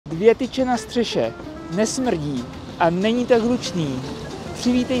2 tyče na střeše, nesmrdí a není tak hlučný.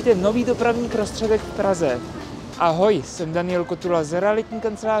 Přivítejte nový dopravní prostředek v Praze. Ahoj, jsem Daniel Kotula z realitní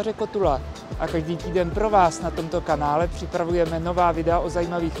kanceláře Kotula a každý týden pro vás na tomto kanále připravujeme nová videa o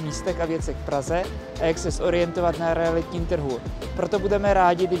zajímavých místech a věcech v Praze a jak se zorientovat na realitním trhu. Proto budeme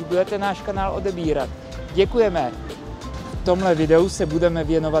rádi, když budete náš kanál odebírat. Děkujeme! V tomhle videu se budeme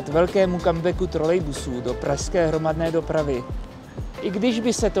věnovat velkému comebacku trolejbusů do pražské hromadné dopravy. I když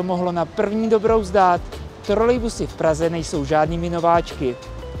by se to mohlo na první dobrou zdát, trolejbusy v Praze nejsou žádnými nováčky.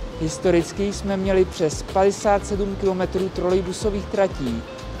 Historicky jsme měli přes 57 km trolejbusových tratí.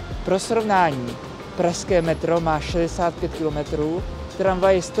 Pro srovnání, pražské metro má 65 km,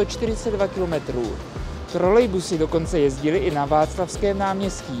 tramvaj 142 km. Trolejbusy dokonce jezdily i na Václavském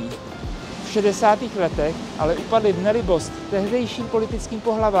náměstí. V 60. letech ale upadly v nelibost tehdejším politickým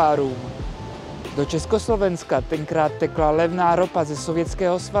pohlavárům. Do Československa tenkrát tekla levná ropa ze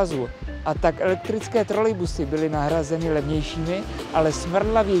Sovětského svazu a tak elektrické trolejbusy byly nahrazeny levnějšími, ale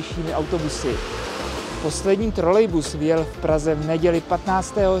smradlavějšími autobusy. Poslední trolejbus vyjel v Praze v neděli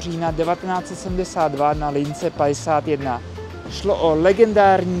 15. října 1972 na lince 51. Šlo o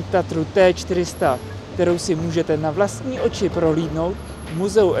legendární Tatru T400, kterou si můžete na vlastní oči prohlídnout v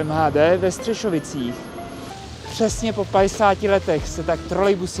muzeu MHD ve Střešovicích. Přesně po 50 letech se tak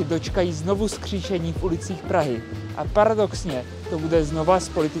trolejbusy dočkají znovu skříšení v ulicích Prahy. A paradoxně to bude znova z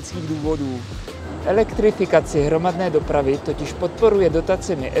politických důvodů. Elektrifikaci hromadné dopravy totiž podporuje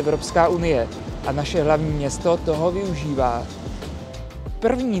dotacemi Evropská unie a naše hlavní město toho využívá.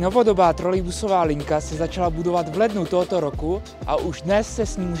 První novodobá trolejbusová linka se začala budovat v lednu tohoto roku a už dnes se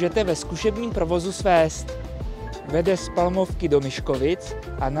s ní můžete ve zkušebním provozu svézt. Vede z Palmovky do Myškovic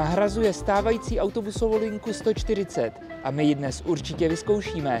a nahrazuje stávající autobusovou linku 140 a my ji dnes určitě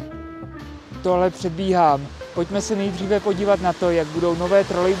vyzkoušíme. Tohle předbíhám. Pojďme se nejdříve podívat na to, jak budou nové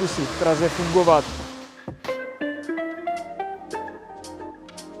trolejbusy v Praze fungovat.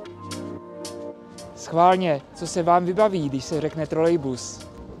 Schválně, co se vám vybaví, když se řekne trolejbus?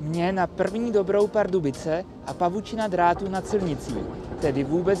 Mně na první dobrou Pardubice a pavučina drátů nad silnicí, tedy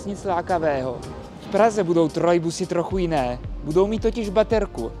vůbec nic lákavého. V Praze budou trolejbusy trochu jiné. Budou mít totiž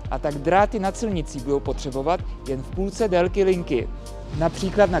baterku a tak dráty nad silnicí budou potřebovat jen v půlce délky linky.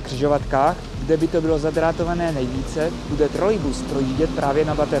 Například na křižovatkách, kde by to bylo zadrátované nejvíce, bude trolejbus projíždět právě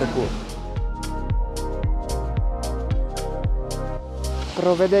na baterku.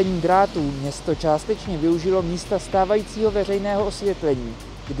 Pro vedení drátů město částečně využilo místa stávajícího veřejného osvětlení,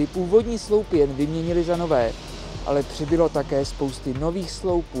 kdy původní sloupy jen vyměnili za nové, ale přibylo také spousty nových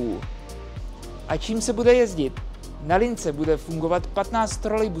sloupů. A čím se bude jezdit? Na lince bude fungovat 15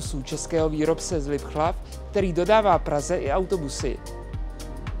 trolejbusů českého výrobce z Libchav, který dodává Praze i autobusy.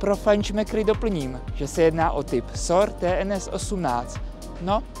 Pro fajnšmekry doplním, že se jedná o typ SOR TNS 18.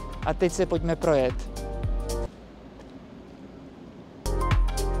 No a teď se pojďme projet.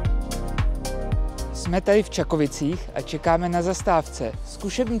 Jsme tady v Čakovicích a čekáme na zastávce.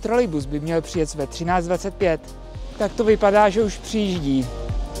 Zkušební trolejbus by měl přijet ve 13:25. Tak to vypadá, že už přijíždí.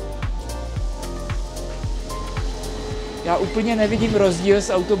 Já úplně nevidím rozdíl s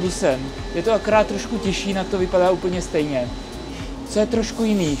autobusem. Je to akorát trošku těžší, jinak to vypadá úplně stejně. Co je trošku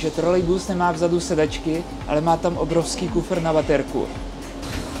jiný, že trolejbus nemá vzadu sedačky, ale má tam obrovský kufr na baterku.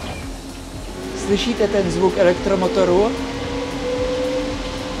 Slyšíte ten zvuk elektromotoru?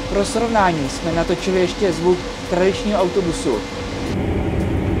 Pro srovnání jsme natočili ještě zvuk tradičního autobusu.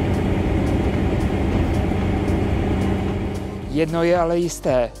 Jedno je ale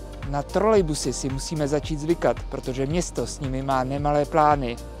jisté. Na trolejbusy si musíme začít zvykat, protože město s nimi má nemalé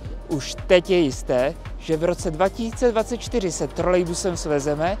plány. Už teď je jisté, že v roce 2024 se trolejbusem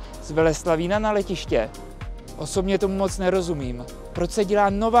svezeme z Veleslavína na letiště. Osobně tomu moc nerozumím. Proč se dělá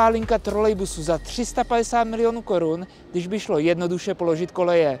nová linka trolejbusu za 350 milionů korun, když by šlo jednoduše položit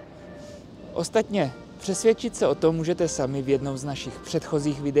koleje? Ostatně, přesvědčit se o tom můžete sami v jednom z našich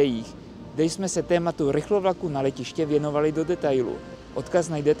předchozích videích, kde jsme se tématu rychlovlaku na letiště věnovali do detailu. Odkaz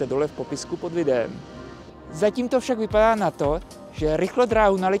najdete dole v popisku pod videem. Zatím to však vypadá na to, že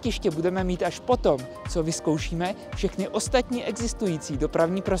rychlodráhu na letiště budeme mít až potom, co vyzkoušíme všechny ostatní existující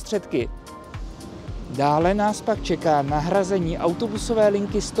dopravní prostředky. Dále nás pak čeká nahrazení autobusové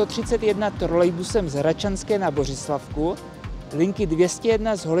linky 131 trolejbusem z Hradčanské na Bořislavku, linky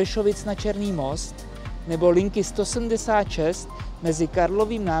 201 z Holešovic na Černý most nebo linky 176 mezi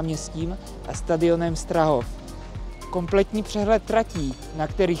Karlovým náměstím a stadionem Strahov. Kompletní přehled tratí, na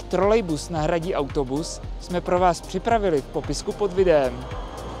kterých trolejbus nahradí autobus, jsme pro vás připravili v popisku pod videem.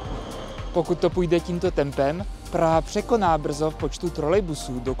 Pokud to půjde tímto tempem, Praha překoná brzo v počtu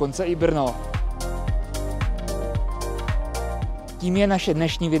trolejbusů dokonce i Brno. Tím je naše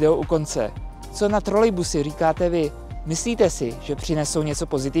dnešní video u konce. Co na trolejbusy říkáte vy? Myslíte si, že přinesou něco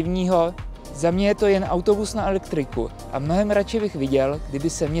pozitivního? Za mě je to jen autobus na elektriku a mnohem radši bych viděl, kdyby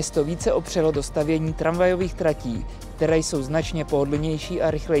se město více opřelo do stavění tramvajových tratí, které jsou značně pohodlnější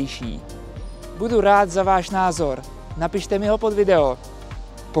a rychlejší. Budu rád za váš názor, napište mi ho pod video.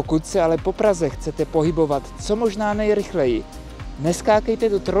 Pokud se ale po Praze chcete pohybovat co možná nejrychleji, neskákejte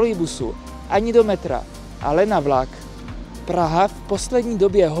do trolejbusu ani do metra, ale na vlak. Praha v poslední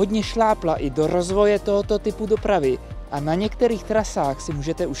době hodně šlápla i do rozvoje tohoto typu dopravy a na některých trasách si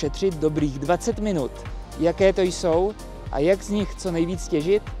můžete ušetřit dobrých 20 minut. Jaké to jsou a jak z nich co nejvíc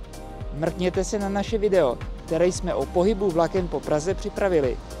těžit? Mrkněte se na naše video, které jsme o pohybu vlakem po Praze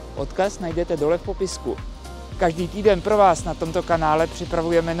připravili. Odkaz najdete dole v popisku. Každý týden pro vás na tomto kanále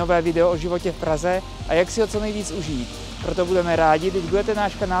připravujeme nové video o životě v Praze a jak si ho co nejvíc užít. Proto budeme rádi, když budete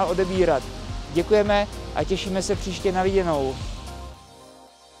náš kanál odebírat. Děkujeme a těšíme se příště na viděnou.